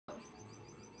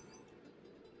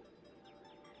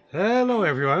Hello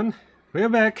everyone, we're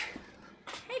back.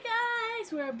 Hey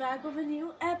guys, we're back with a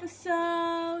new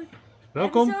episode.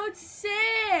 Welcome Episode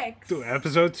 6. to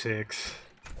episode 6.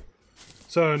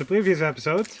 So in the previous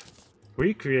episode,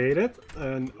 we created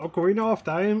an Ocarina of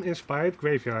Time inspired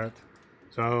graveyard.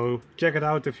 So check it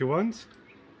out if you want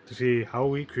to see how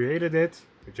we created it,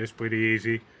 which is pretty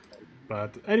easy.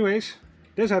 But anyways,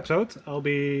 this episode I'll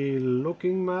be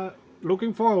looking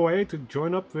for a way to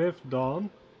join up with Dawn,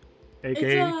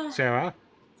 aka Sarah.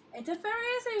 It's a very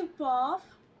easy path.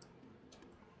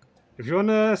 If you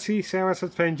wanna see Sarah's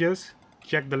adventures,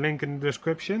 check the link in the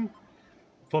description.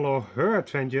 Follow her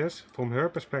adventures from her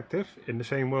perspective in the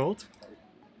same world.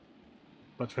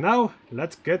 But for now,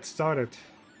 let's get started.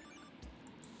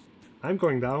 I'm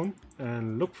going down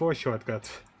and look for a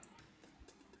shortcut.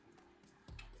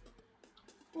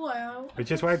 Well,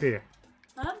 Which is right here.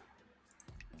 Huh?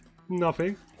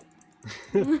 Nothing.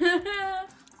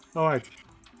 Alright,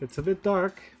 it's a bit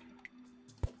dark.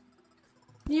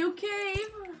 New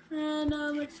cave and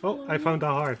Oh, exploring. I found a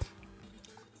heart.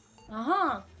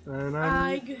 And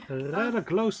I'm rather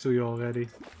close to you already.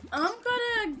 I'm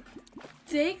gonna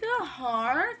take the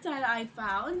heart that I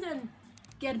found and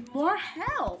get more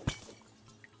health.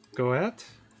 Go ahead,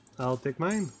 I'll take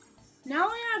mine. Now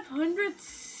I have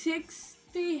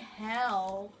 160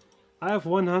 health. I have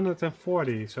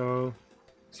 140, so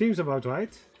seems about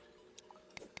right.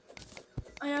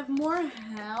 I have more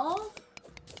health,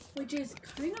 which is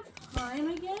kind of fine,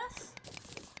 I guess.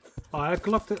 Oh, I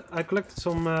collected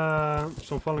some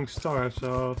falling stars,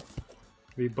 so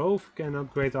we both can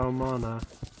upgrade our mana.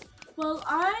 Well,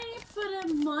 I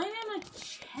put mine in a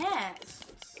chest,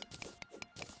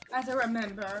 as I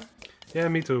remember. Yeah,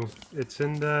 me too. It's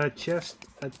in the chest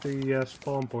at the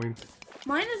spawn point.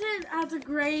 Mine is at the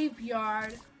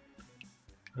graveyard.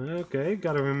 Okay,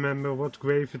 gotta remember what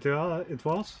grave it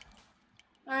was.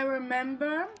 I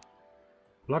remember.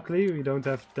 Luckily, we don't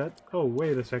have that. Oh,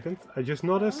 wait a second. I just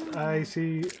noticed I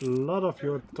see a lot of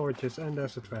your torches and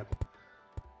there's a trap.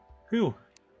 Phew.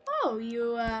 Oh,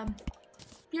 you're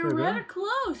There we rather go.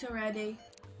 close already.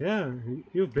 Yeah,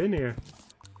 you've been here.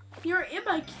 You're in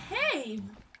my cave.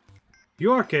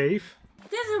 Your cave?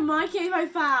 This is my cave I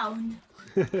found.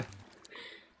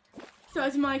 So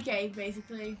it's my cave,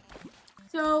 basically.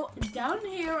 So down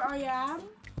here I am.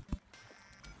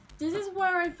 This is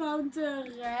where I found the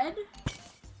red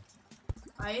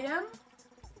item.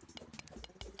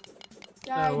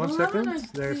 One second,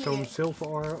 there's some silver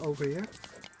ore over here.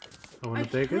 I wanna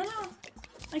take it.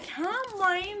 I can't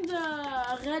mine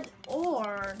the red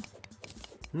ore.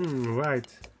 Right.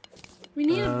 We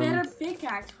need a better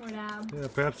pickaxe for that. Yeah,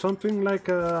 perhaps something like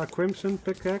a crimson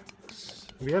pickaxe.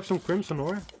 We have some crimson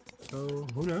ore, so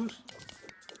who knows?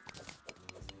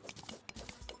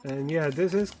 And yeah,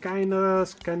 this is kinda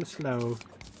slow.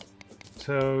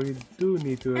 So you do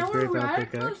need to And we're upgrade our right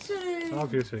close pickaxe. to the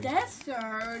Obviously.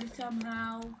 desert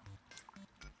somehow.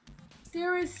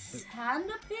 There is sand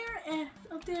up here,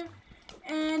 up there,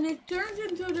 and it turns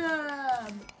into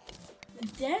the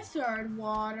desert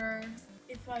water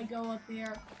if I go up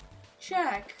here.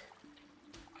 Check.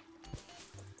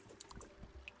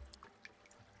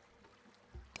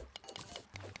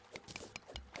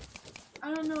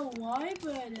 I don't know why,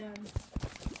 but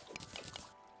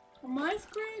on my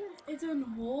screen it's a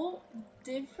whole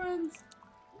different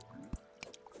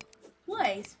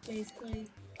place, basically.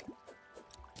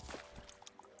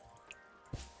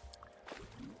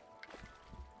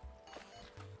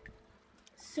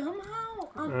 Somehow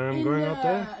I'm in going the up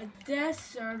there.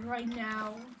 desert right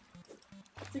now.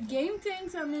 The game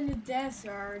thinks I'm in the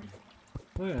desert.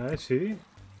 Oh yeah, I see.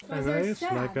 But And there's it's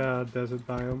like sand. a desert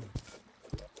biome.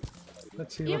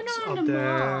 Let's see Even what's on up the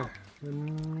there. map.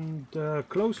 The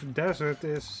closer desert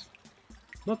is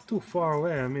not too far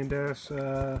away. I mean, there's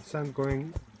sand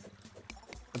going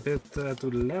a bit to the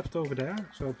left over there,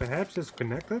 so perhaps it's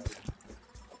connected.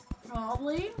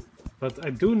 Probably. But I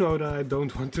do know that I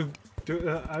don't want to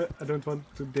I don't want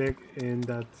to dig in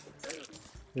that,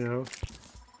 you know.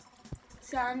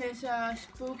 Sand is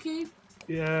spooky.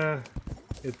 Yeah,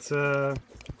 it's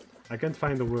I can't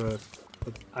find a word,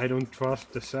 but I don't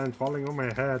trust the sand falling on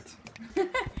my head.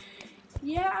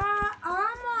 Yeah,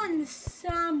 I'm on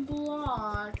sand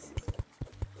blocks.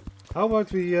 How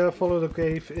about we follow the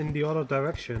cave in the other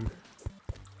direction?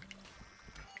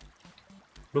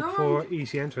 Look for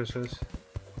easy entrances.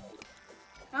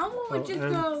 How about we just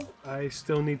and go I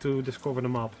still need to discover the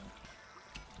map.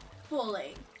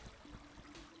 fully?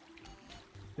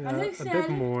 Yeah, I a think bit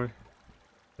so. more,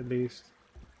 at least.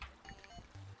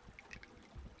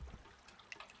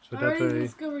 So I that already way.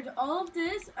 discovered all of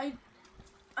this. I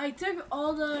I took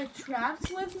all the traps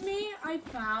with me I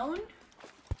found.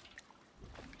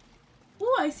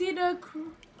 Ooh, I see the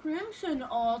crimson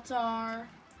altar.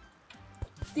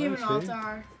 Demon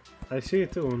altar. I see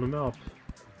it too on the map.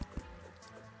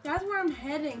 That's where I'm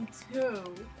heading to.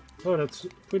 Oh, that's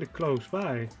pretty close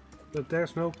by. But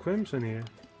there's no crimson here.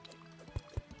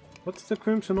 What's the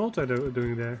crimson altar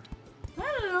doing there? I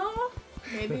don't know.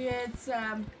 Maybe it's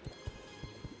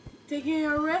taking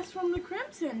a rest from the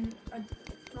crimson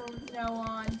from now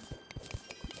on.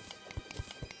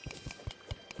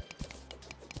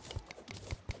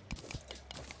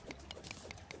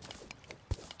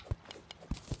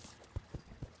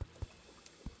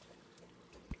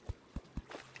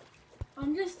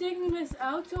 I'm just taking this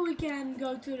out so we can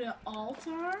go to the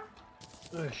altar.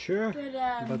 Sure.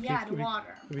 But, But yeah, the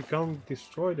water. We can't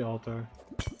destroy the altar.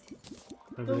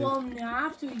 But we'll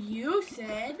have to use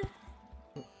it.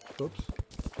 Oops.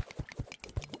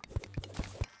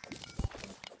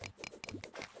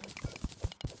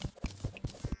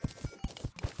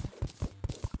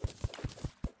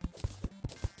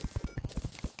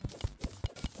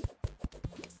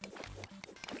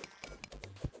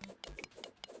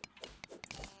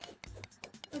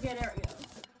 Okay, there we go.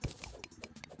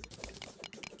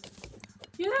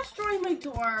 You destroyed my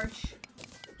torch.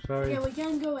 Sorry. Okay, we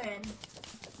can go in.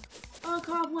 Oh,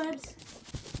 cobwebs.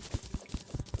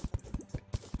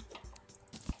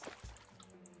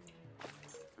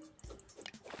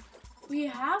 We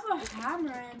have a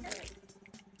hammer in.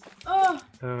 Oh!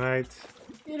 Alright.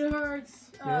 It hurts.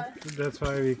 Yep, that's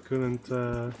why we couldn't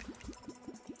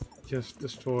just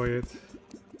destroy it.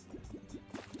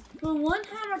 But one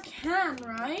hammer can,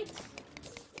 right?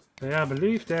 Yeah, I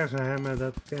believe there's a hammer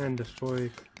that can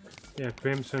destroy, yeah,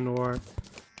 crimson or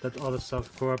that other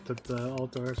stuff, corrupted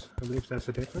altars. I believe that's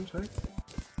the difference, right?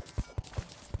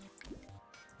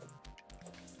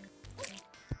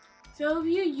 So if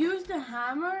you use the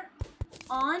hammer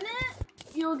on it,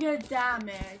 you'll get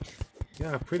damage.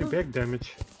 Yeah, pretty big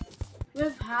damage.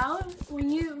 With how, when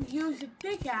you use a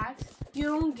pickaxe, you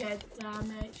don't get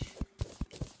damage.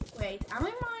 Wait, am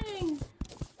I mining?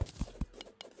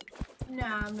 No,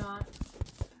 I'm not.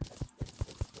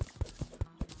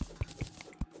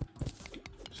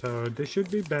 So this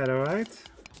should be better, right?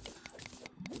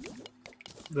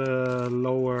 The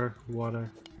lower water.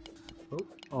 Oh,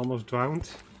 almost drowned.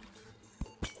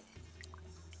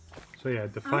 So yeah,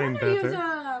 define better. I'm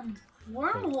gonna use a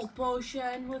wormhole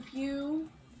potion with you.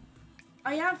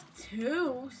 I have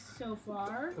 2 so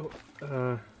far.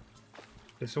 Oh,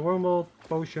 is the wormhole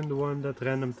potion the one that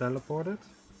random teleported?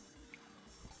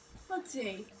 Let's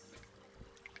see.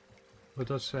 What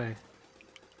does it say?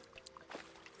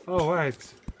 Oh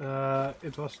right,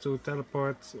 it was to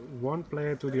teleport one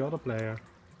player to the other player.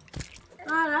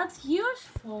 Ah, that's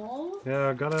useful. Yeah,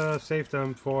 I gotta save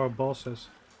them for bosses.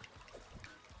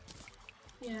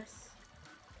 Yes.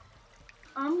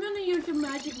 I'm gonna use a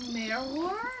magic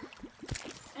mirror.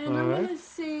 And I'm Alright. gonna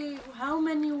see how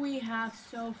many we have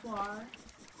so far.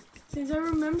 Since I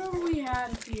remember we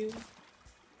had a few.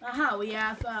 Aha, we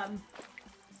have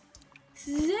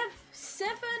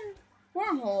 7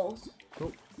 wormholes.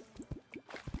 Oh.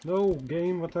 No,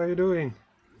 game, what are you doing?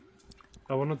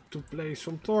 I wanted to play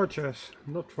some torches,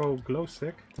 not throw glow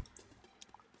stick.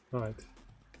 Right.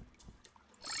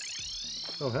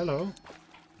 Oh, hello.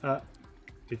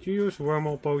 Did you use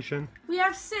wormhole potion? We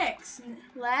have 6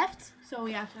 left, so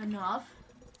we have enough.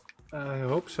 I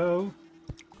hope so.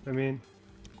 I mean...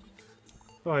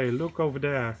 Oh, hey, look over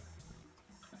there.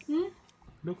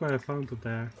 Look what I found up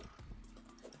there.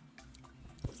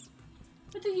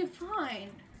 What did you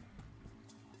find?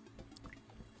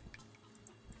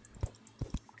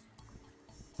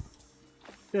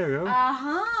 There you go.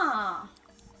 Aha!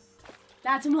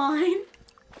 That's mine.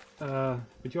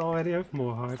 But you already have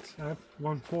more hearts. I have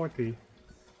 140.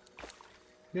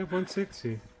 You have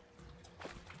 160.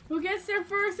 Who gets there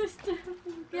first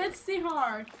gets the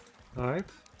heart. Alright.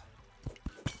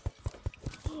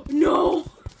 No!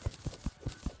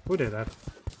 Who did that?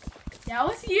 That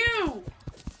was you!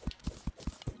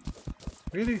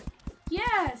 Really?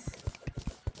 Yes!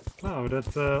 Wow,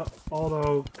 that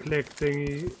auto click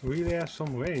thingy really has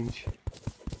some range.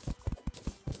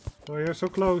 Oh, you're so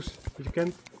close, but you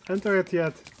can't enter it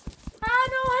yet. Ah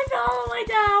no, I fell all the way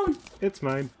down! It's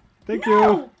mine. Thank No!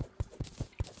 you!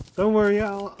 Don't worry,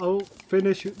 I'll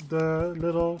finish the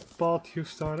little path you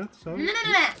started. So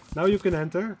now you can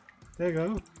enter. There you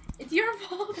go. It's your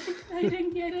fault I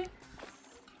didn't get it.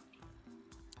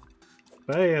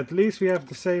 But hey, at least we have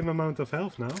the same amount of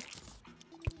health now.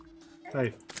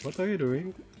 Hey, what are you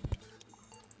doing?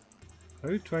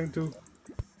 Are you trying to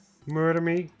murder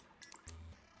me?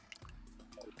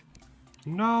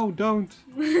 No, don't.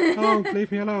 Don't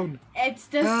leave me alone. It's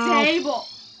disabled.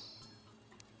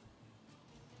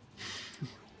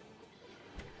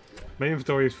 My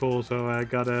inventory is full, so I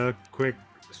got a quick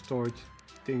storage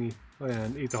thingy. Oh yeah,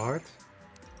 and eat the heart.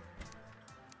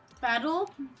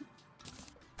 Battle.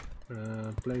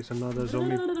 Place another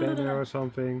zombie banner or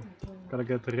something. Gotta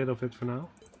get rid of it for now.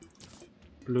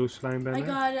 Blue slime banner. I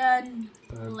got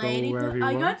a ladybug.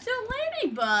 I got 2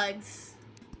 ladybugs.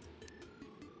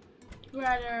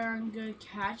 Rather good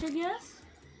catch, I guess.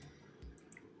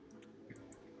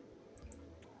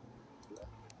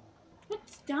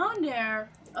 What's down there?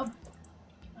 Oh,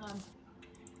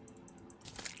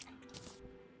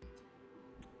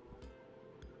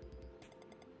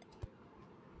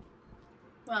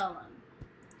 well,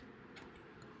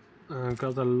 I've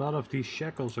got a lot of these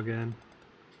shackles again.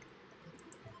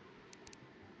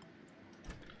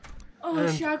 oh,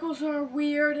 And shackles are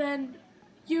weird and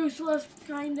useless,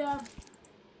 kind of.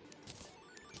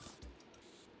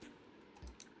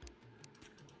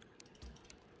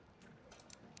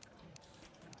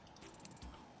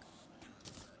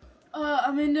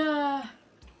 I'm in the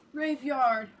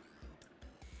graveyard.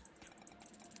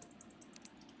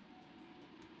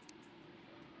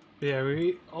 yeah,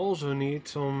 we also need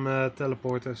some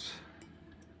teleporters.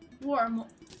 Worm.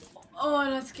 Oh,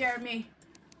 that scared me.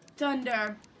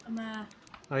 Thunder.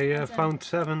 I found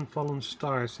 7 fallen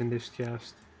stars in this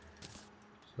chest.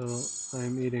 So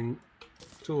I'm eating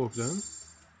 2 of them.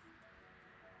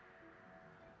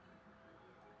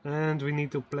 And we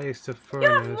need to place the furnace.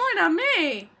 You have more than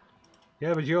me!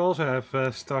 Yeah, but you also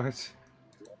have stars.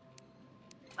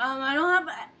 I don't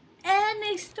have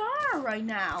any star right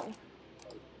now.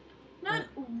 Not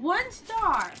 1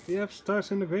 star. You have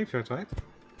stars in the graveyard, right?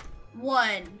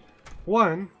 1.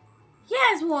 1?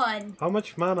 Yes, 1. How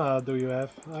much mana do you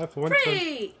have? I have 1.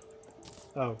 3.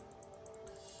 Oh.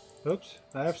 Oops,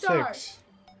 I have Stars. 6.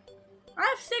 I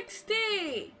have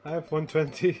 60. I have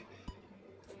 120.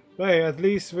 Wait, at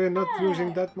least we're not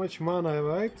using that much mana,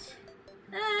 right?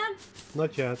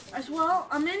 Not yet. As well,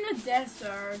 I'm in the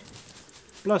desert.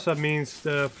 Plus that means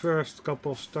the first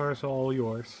couple of stars are all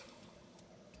yours.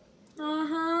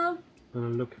 Uh-huh. I'm gonna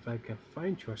look if I can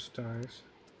find your stars.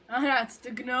 That's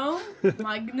the gnome.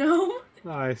 My gnome.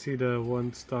 Ah, I see the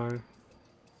 1 star.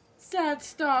 Sad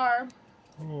star.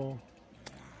 Oh.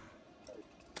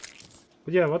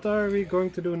 But yeah, what are we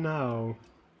going to do now?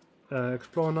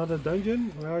 Explore another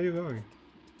dungeon? Where are you going?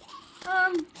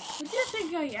 What do you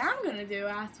think I am gonna do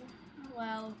after?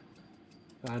 Well,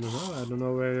 I don't know. I don't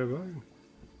know where you're going.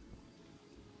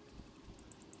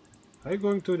 Are you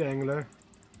going to the angler?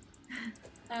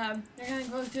 you're gonna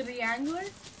go to the angler?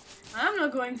 I'm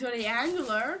not going to the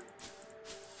angler.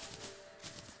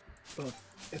 But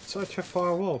it's such a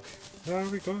far walk. Where are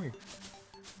we going?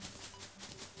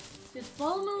 Just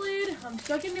follow my lead. I'm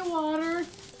stuck in the water.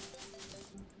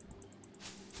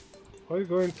 Are you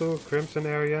going to Crimson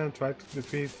area and try to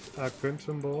defeat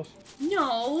Crimson boss?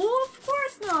 No, of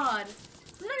course not.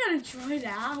 I'm not gonna try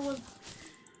that with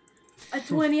a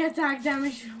 20 attack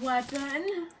damage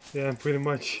weapon. Yeah, pretty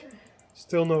much.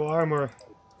 Still no armor.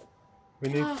 We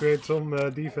need to create some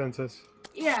defenses.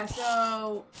 Yeah,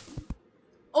 so...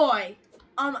 Oi,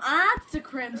 I'm at the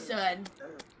Crimson.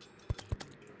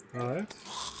 Alright.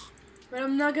 But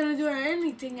I'm not gonna do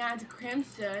anything at the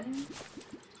Crimson.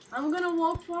 I'm gonna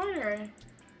walk farther.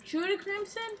 Shoot the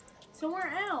Crimson?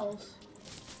 Somewhere else.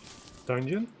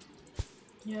 Dungeon?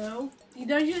 No. The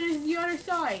dungeon is the other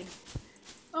side.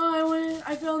 Oh,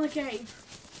 I fell in the cave.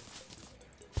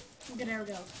 Okay, there we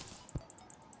go.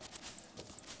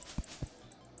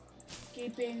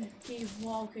 Keep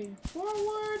walking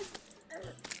forward.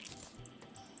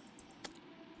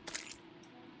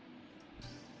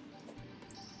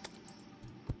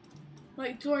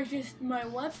 My torch is my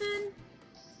weapon.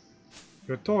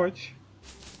 Your torch?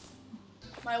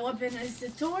 My weapon is the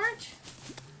torch.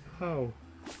 How?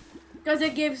 Because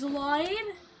it gives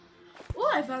light.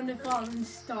 Oh, I found a fallen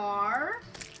star.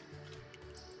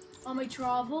 On my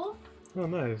travel. Oh,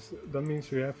 nice. That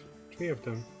means we have 3 of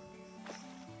them.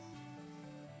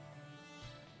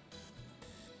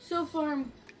 So far,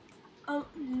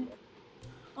 I'm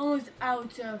almost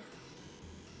out of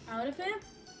it.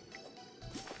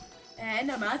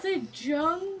 And I'm at the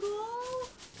jungle.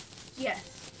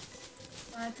 Yes,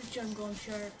 I'm at the jungle, I'm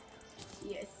sure.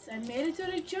 Yes, I made it to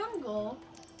the jungle.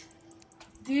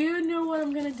 Do you know what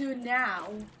I'm gonna do now?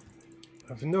 I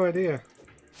have no idea.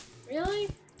 Really?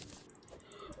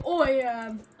 Oh,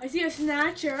 I see a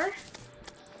snatcher.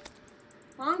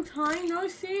 Long time no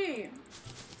see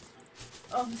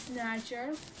of a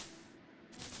snatcher.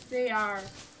 They are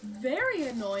very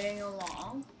annoying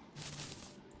along.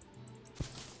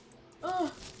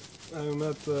 I'm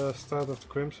at the start of the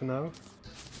Crimson now.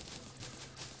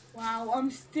 Wow,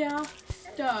 I'm still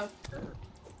stuck.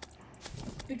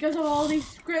 Because of all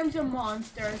these crimson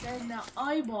monsters and the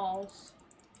eyeballs.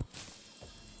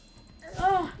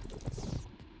 Ugh.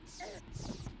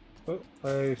 Oh,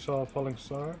 I saw a falling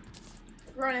star.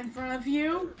 Right in front of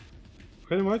you.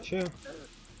 Pretty much, yeah.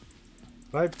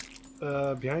 Right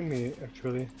behind me,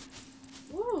 actually.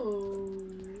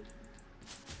 Ooh.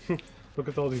 Look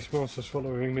at all these monsters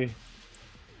following me.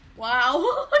 Wow,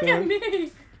 look at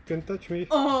me. Can't touch me.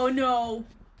 Oh no.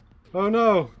 Oh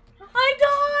no! I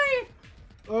died.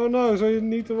 Oh no, so you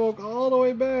need to walk all the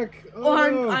way back. Oh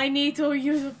no! I need to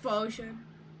use a potion.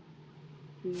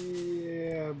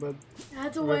 Yeah, but...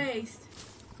 That's a waste.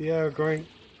 Yeah, we're going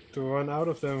to run out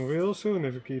of them real soon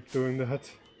if we keep doing that.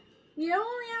 You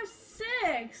only have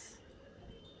 6.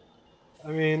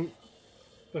 I mean,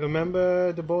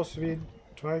 remember the boss we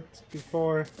tried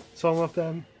before? Some of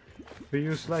them? We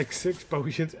used like 6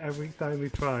 potions every time we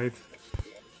tried.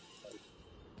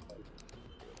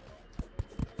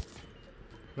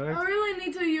 Right? I really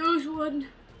need to use one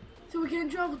so we can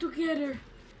travel together.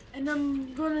 And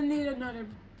I'm gonna need another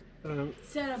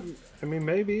setup. I mean,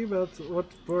 maybe, but what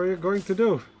were you going to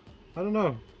do? I don't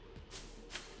know.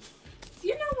 Do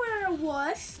you know where I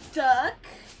was stuck?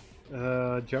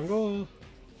 Jungle?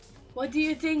 What do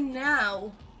you think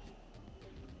now?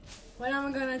 What am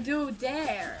I gonna do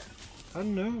there? I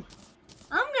don't know.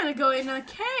 I'm gonna go in a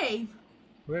cave.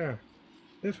 Where?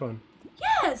 This one?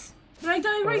 Yes! But I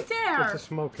died right there. It's a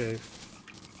small cave.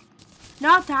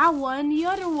 Not that one, the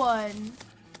other one.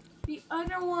 The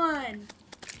other one.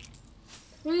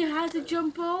 Where you had to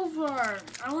jump over.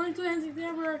 I wanted to enter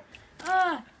there,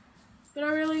 but I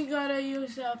really gotta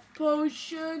use a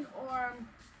potion or...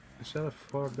 Is there a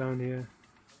fork down here?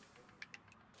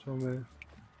 Somewhere.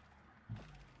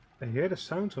 I hear the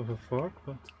sounds of a fork,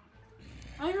 but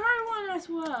I heard one as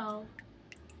well.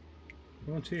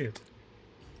 I don't see it.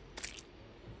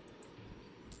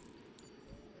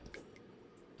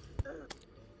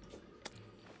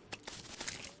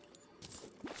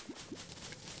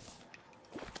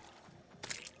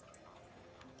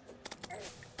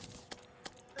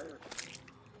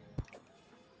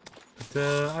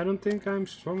 But I don't think I'm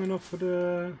strong enough for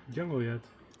the jungle yet.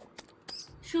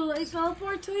 Should I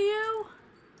teleport to you?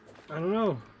 I don't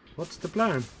know. What's the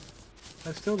plan?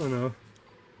 I still don't know.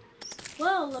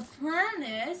 Well, the plan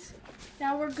is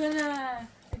that we're gonna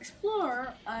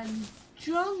explore a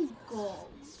jungle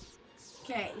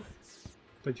cave.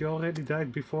 But you already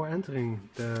died before entering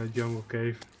the jungle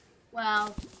cave.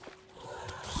 Well,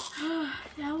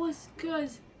 that was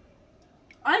because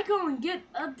I go and get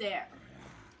up there.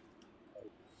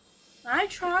 I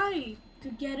tried to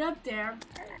get up there,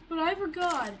 but I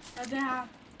forgot that the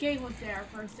gate was there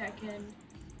for a second.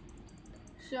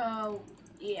 So,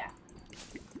 yeah.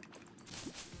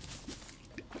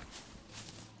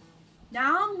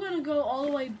 Now I'm gonna go all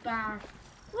the way back.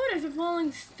 Oh, there's a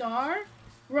falling star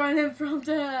running from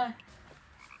the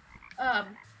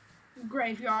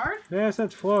graveyard. There's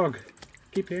that frog.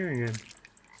 Keep hearing him.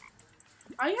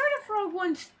 I heard a frog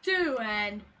once too,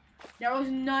 and there was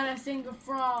not a single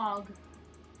frog.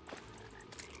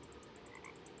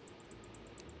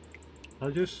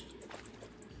 I'll just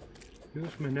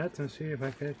use my net and see if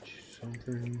I catch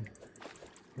something.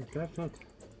 Like that, not.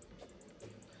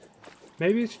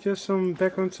 Maybe it's just some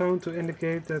background sound to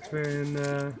indicate that we're in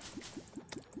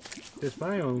this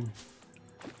biome.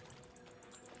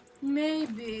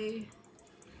 Maybe.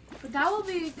 But that will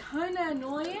be kinda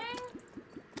annoying.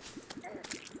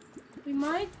 We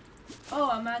might... Oh,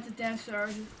 I'm at the desert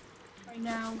right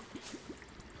now.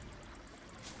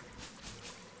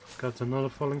 Got another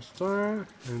falling star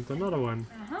and another one.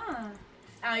 Uh-huh.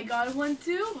 I got one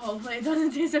too. Hopefully it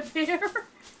doesn't disappear.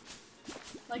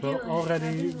 Like We're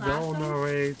already well on our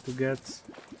way to get,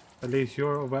 at least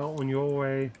you're well on your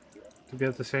way to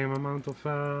get the same amount of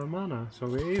mana. So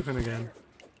we're even again.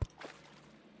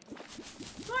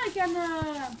 So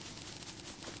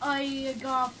I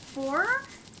got 4.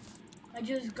 I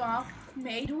just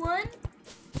made one.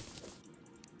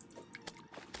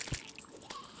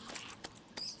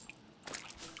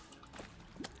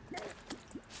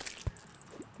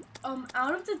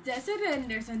 Out of the desert, and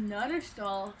there's another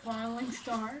falling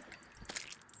star.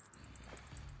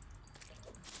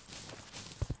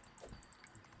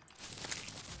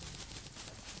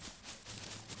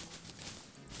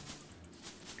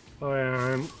 Oh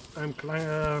yeah, I'm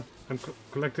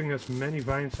collecting as many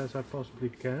vines as I possibly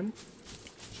can.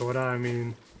 So I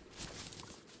mean,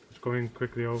 just going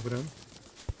quickly over them,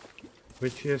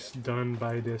 which is done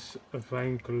by this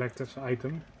vine collector's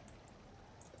item.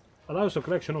 Allows a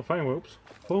collection of vine ropes.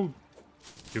 Boom.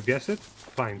 You guessed it.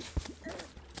 Vines.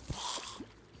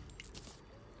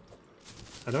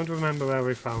 I don't remember where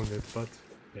we found it, but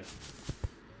yeah.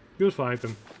 Useful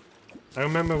item. I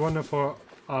remember one for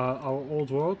our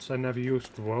old worlds. I never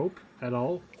used rope at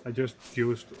all. I just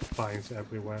used vines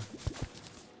everywhere.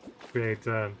 Create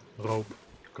rope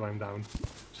to climb down.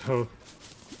 So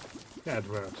yeah, it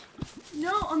works.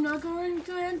 No, I'm not going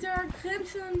to enter a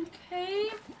crimson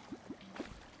cave.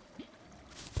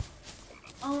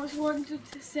 I almost wanted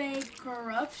to say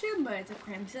corruption, but it's a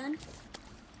crimson.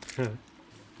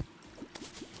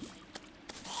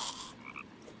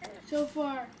 So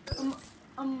far,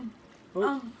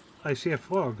 I see a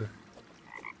frog.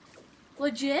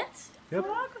 Legit? Yep.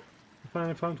 Frog? I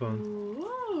finally found one.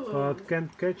 Ooh. But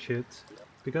can't catch it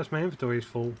because my inventory is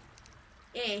full.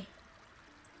 Eh.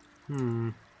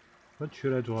 What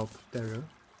should I drop? There you go.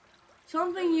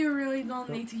 Something you really don't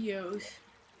need to use.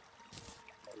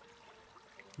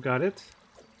 Got it.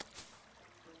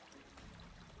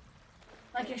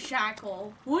 Like a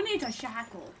shackle. Who needs a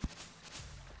shackle?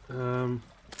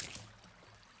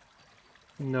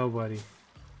 Nobody.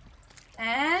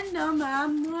 And I'm at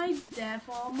my death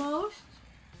almost.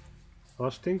 I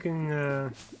was thinking,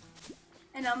 And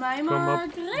I'm at come my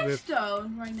up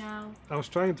gravestone right now. I was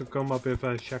trying to come up with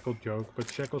a shackle joke,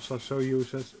 but shackles are so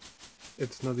useless,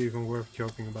 it's not even worth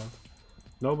joking about.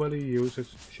 Nobody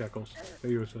uses shackles,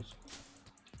 they're useless.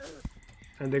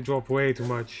 And they drop way too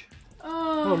much.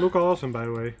 Oh, look how awesome, by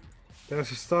the way.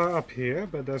 There's a star up here,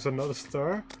 but there's another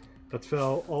star that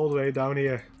fell all the way down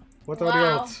here. What are the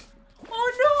odds?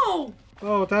 Oh no!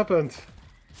 Oh, what happened?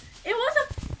 It was a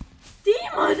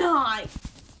demon eye!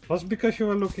 Was it because you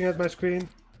were looking at my screen?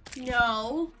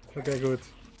 No. Okay, good.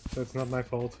 So it's not my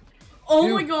fault. Oh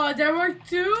Phew. my god, there were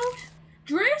 2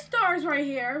 drift stars right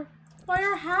here by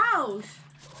our house.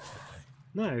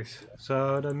 Nice.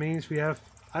 So that means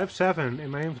I have 7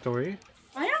 in my inventory.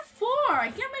 I have 4.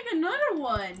 I can't make another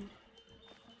one.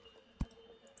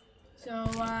 So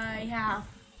I have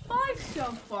 5 so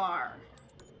far.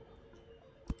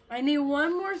 I need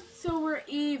 1 more so we're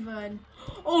even.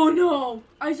 Oh no!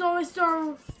 I saw a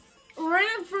star right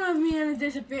in front of me and it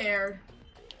disappeared.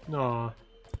 No.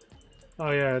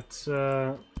 Oh yeah, it's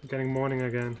getting morning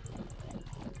again.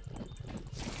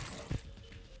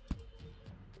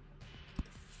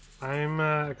 I'm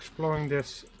exploring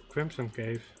this crimson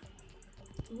cave.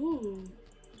 Ooh,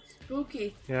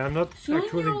 spooky. Yeah, I'm not Soon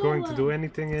actually going to do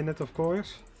anything in it, of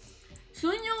course.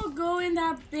 Soon you'll go in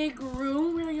that big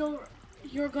room where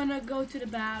you're gonna go to the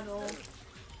battle.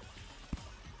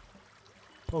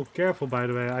 Oh, careful, by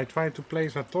the way. I tried to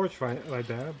place a torch right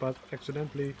there, but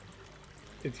accidentally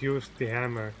it used the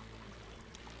hammer.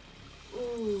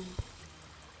 Ooh.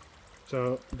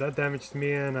 So that damaged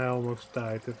me and I almost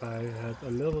died if I had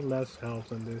a little less health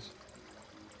than this.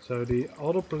 So the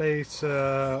auto place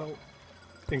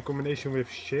in combination with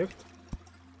shift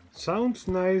sounds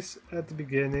nice at the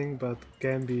beginning, but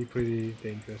can be pretty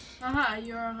dangerous. Haha,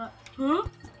 you're huh?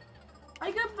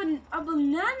 I got a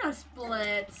banana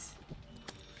split.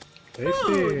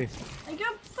 Tasty! I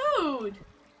got food.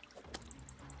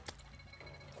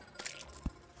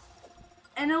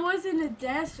 And it was in the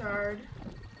desert.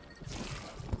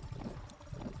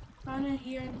 Found it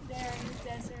here and there in the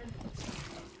desert.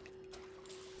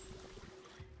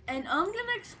 And I'm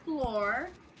gonna explore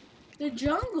the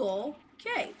jungle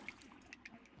cave,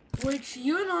 which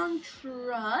you don't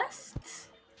trust.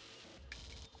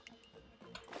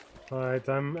 Alright,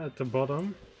 I'm at the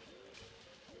bottom.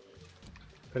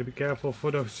 Gotta be careful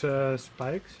for those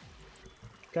spikes.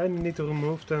 Kinda need to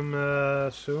remove them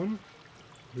soon.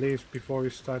 At least before we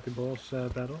start the boss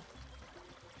battle.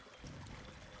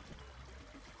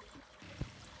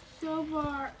 So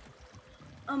far,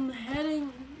 I'm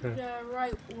heading the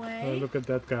right way. Oh, look at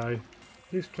that guy.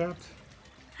 He's trapped.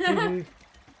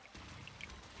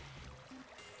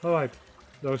 Alright,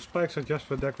 those spikes are just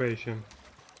for decoration.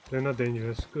 They're not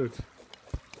dangerous. Good.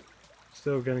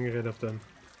 Still getting rid of them.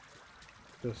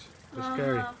 Because they're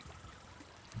scary.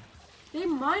 They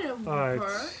might have Alright.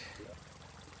 hurt.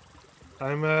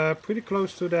 I'm pretty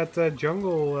close to that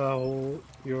jungle hole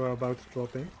you're about to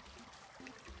drop in.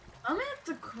 I'm at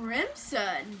the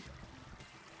Crimson.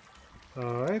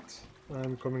 Alright,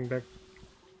 I'm coming back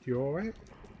your way.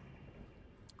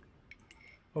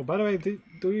 Oh, by the way,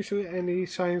 do you see any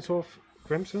signs of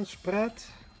crimson spread?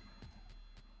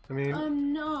 I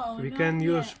mean, No. we not can yet.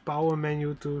 use power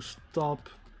menu to stop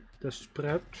the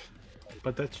spread,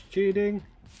 but that's cheating.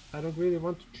 I don't really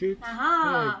want to cheat.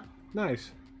 Aha! Hey,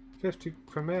 nice. 50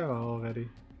 Chimera already.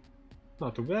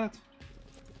 Not too bad.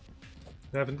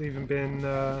 We haven't even been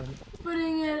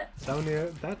putting it down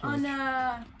here that much. on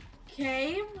a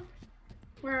cave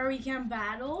where we can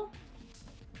battle.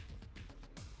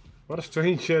 What a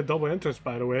strange double entrance,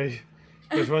 by the way.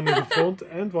 There's one in the front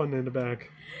and one in the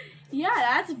back. Yeah,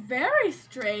 that's very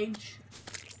strange.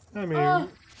 I mean,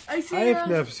 I've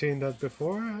never seen that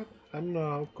before. I don't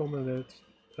know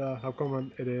how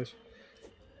common it is.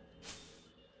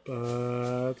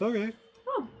 But okay.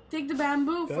 Oh, take the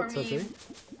bamboo for That's me. okay.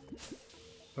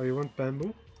 Oh, you want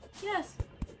bamboo? Yes.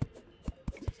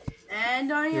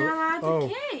 And I am at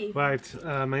the cave. Right.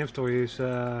 My inventory is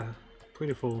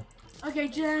pretty full. Okay,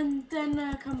 Jen,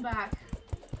 then come back.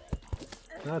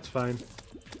 That's fine.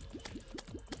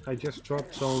 I just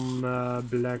dropped some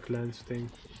black lens thing.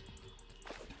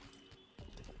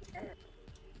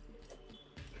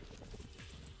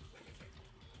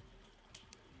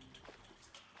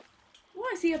 Oh,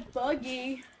 I see a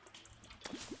buggy.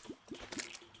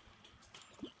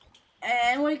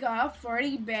 And we got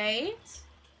 40 bait.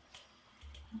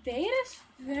 Bait is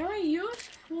very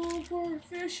useful for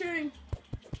fishing.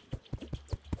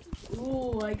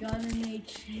 Ooh, I got an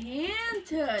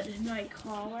enchanted night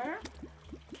collar.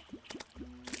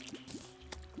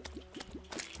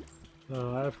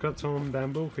 I've got some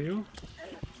bamboo for you.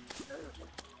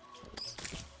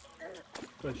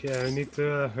 But yeah, I need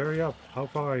to hurry up. How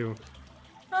far are you?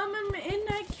 I'm in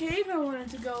that cave I wanted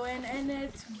to go in, and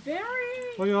it's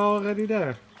very... Oh, you're already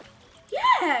there?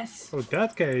 Yes! Oh,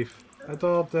 that cave. I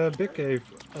thought the big cave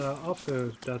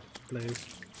after that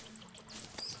place.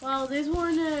 Well, this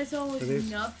one is always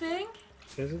nothing.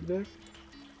 Is it big?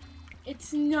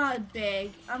 It's not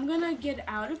big. I'm gonna get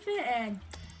out of it and...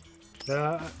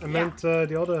 Yeah, I meant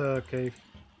the other cave.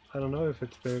 I don't know if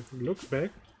it's big. It looks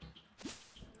big.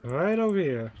 Right over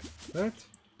here. Right?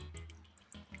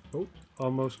 Oh,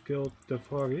 almost killed the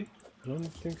froggy. I don't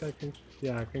think I can...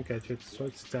 Yeah, I can catch it, so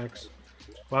it stacks.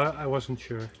 But I wasn't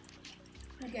sure.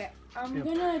 Okay, I'm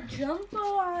gonna jump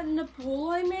on the pool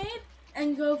I made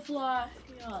and go fly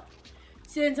up.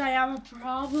 Since I have a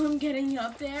problem getting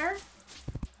up there.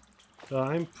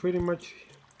 I'm pretty much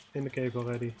in the cave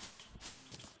already.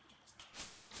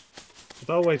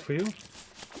 But I'll wait for you.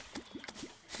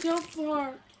 So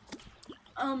far,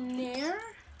 near.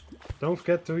 Don't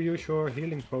forget to use your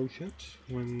healing potions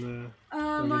when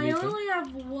I only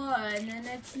have one, and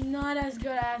it's not as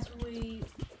good as we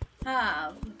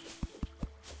have.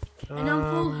 And I'm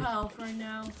full health right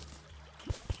now.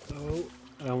 Oh,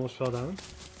 I almost fell down.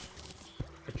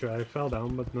 Actually, I fell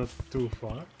down, but not too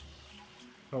far.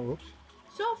 Oh, oops.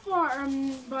 So far,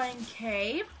 I'm buying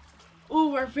cave.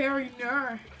 Oh, we're very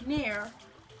near.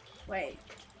 Wait.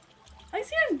 I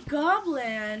see a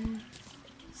goblin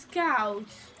scout.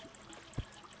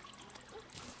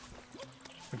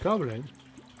 A goblin?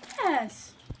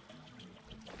 Yes.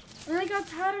 And I got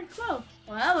tattered clothes.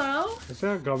 Well, hello. Is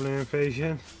there a goblin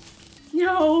invasion?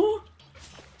 No.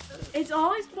 It's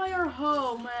always by our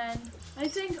home, and I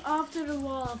think after the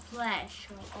wall of flesh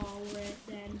or all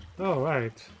then. Oh,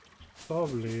 right.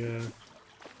 Probably. I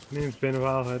mean, it's been a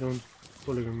while, I don't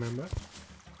fully remember.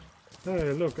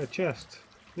 Hey, look, a chest.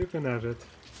 You can have it.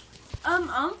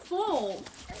 I'm full.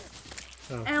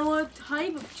 Oh. And what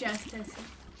type of chest is it?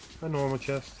 A normal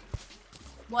chest.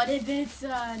 What if it's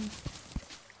a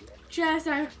chest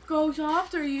that goes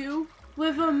after you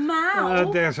with a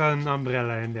mouth? There's an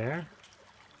umbrella in there.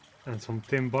 And some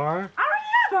tin bar. I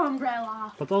already have an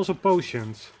umbrella. But also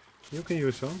potions. You can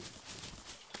use some.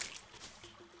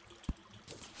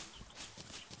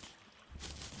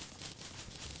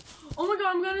 Oh my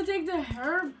god, I'm gonna take the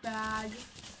herb bag.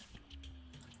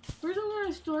 First I'm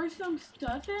gonna store some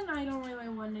stuff in I don't really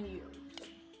want to use.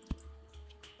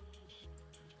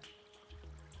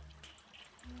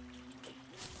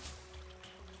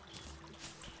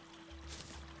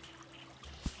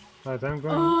 Right, I'm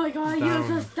going Oh, I gotta down. use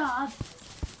the stuff.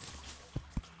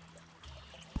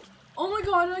 Oh my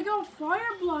god, I got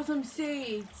fire blossom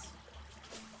seeds.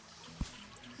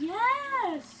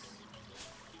 Yes.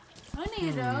 I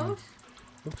need those.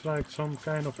 Looks like some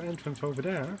kind of entrance over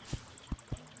there.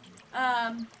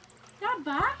 That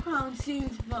background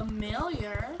seems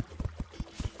familiar.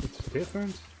 It's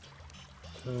different.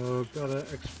 So gotta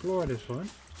explore this one.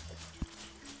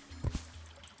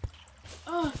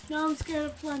 Oh, now I'm scared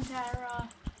of Plantera.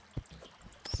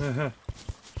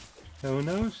 Who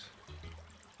knows?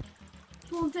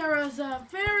 Plantera's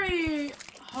very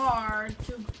hard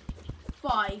to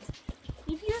fight.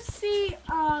 If you see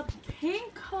a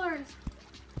pink colored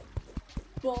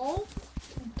ball,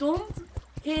 don't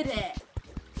hit it.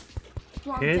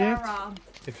 Plantera. Hit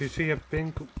it? If you see a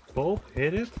pink bulb,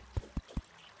 hit it?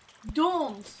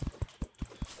 Don't.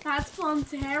 That's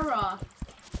Plantera.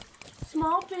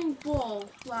 small pink bulb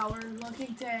flower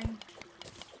looking thing.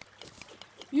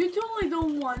 You totally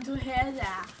don't want to hit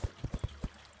that.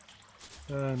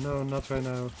 No, not right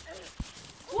now.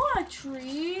 What,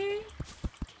 tree?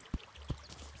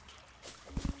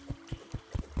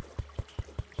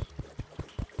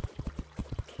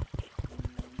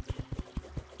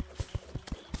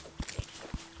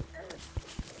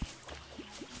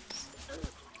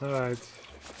 Alright.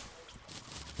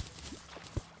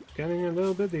 Getting a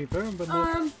little bit deeper, but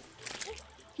not...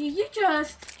 Did you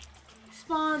just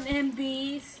spawn in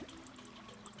bees?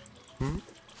 Hmm?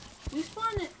 You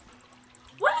spawned it.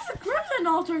 What is the Gremlin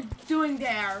altar doing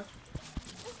there?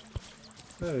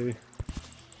 Hey.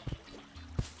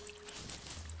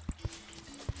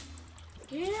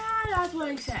 Yeah, that's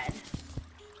what he said.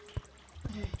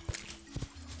 Okay.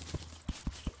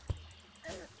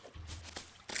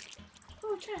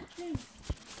 Oh, chat, thanks.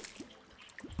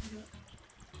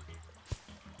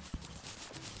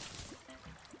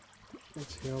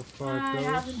 Let's see how far it I goes.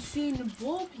 haven't seen the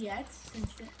bulb yet,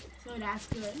 so that's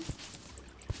good.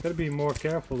 Gotta be more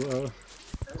careful though.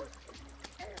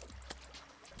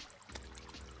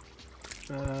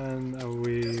 And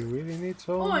we really need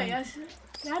some... Oh, yes,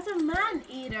 that's a man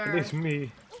eater. At least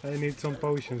me. I need some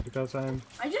potions because I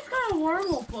just got a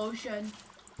wormhole potion.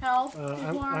 Help.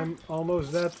 I'm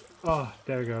almost dead. Oh,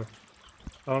 there we go.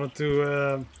 I wanted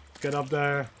to get up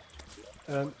there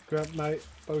and grab my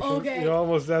potion. Okay. You're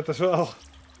almost dead as well.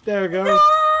 There we go. No!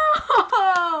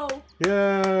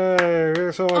 Yay!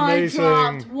 We're so amazing.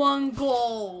 I dropped 1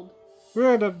 gold.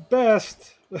 We're the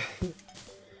best.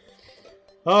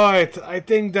 Alright, I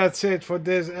think that's it for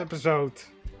this episode.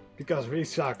 Because we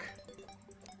suck.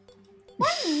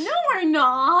 What? No, we're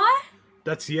not.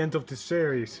 That's the end of the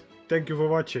series. Thank you for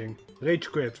watching.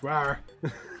 Rage quit. Rawr.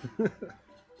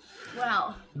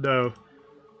 Well. No.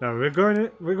 No, we're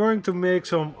going to make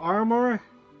some armor.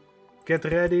 Get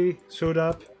ready, suit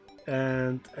up,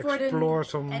 and explore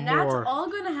some more. And that's all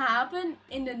gonna happen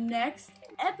in the next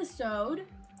episode.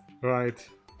 Right.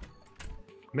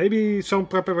 Maybe some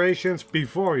preparations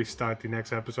before we start the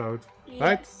next episode. Yes.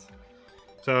 Right?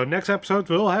 So next episode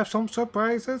we'll have some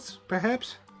surprises,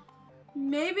 perhaps?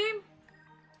 Maybe.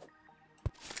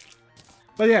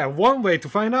 But yeah, one way to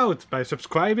find out by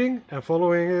subscribing and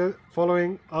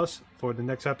following us for the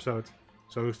next episode.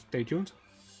 So stay tuned.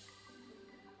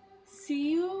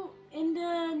 See you in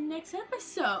the next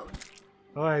episode.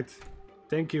 Alright.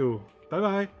 Thank you. Bye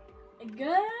bye.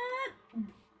 Good.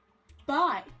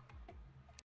 Bye.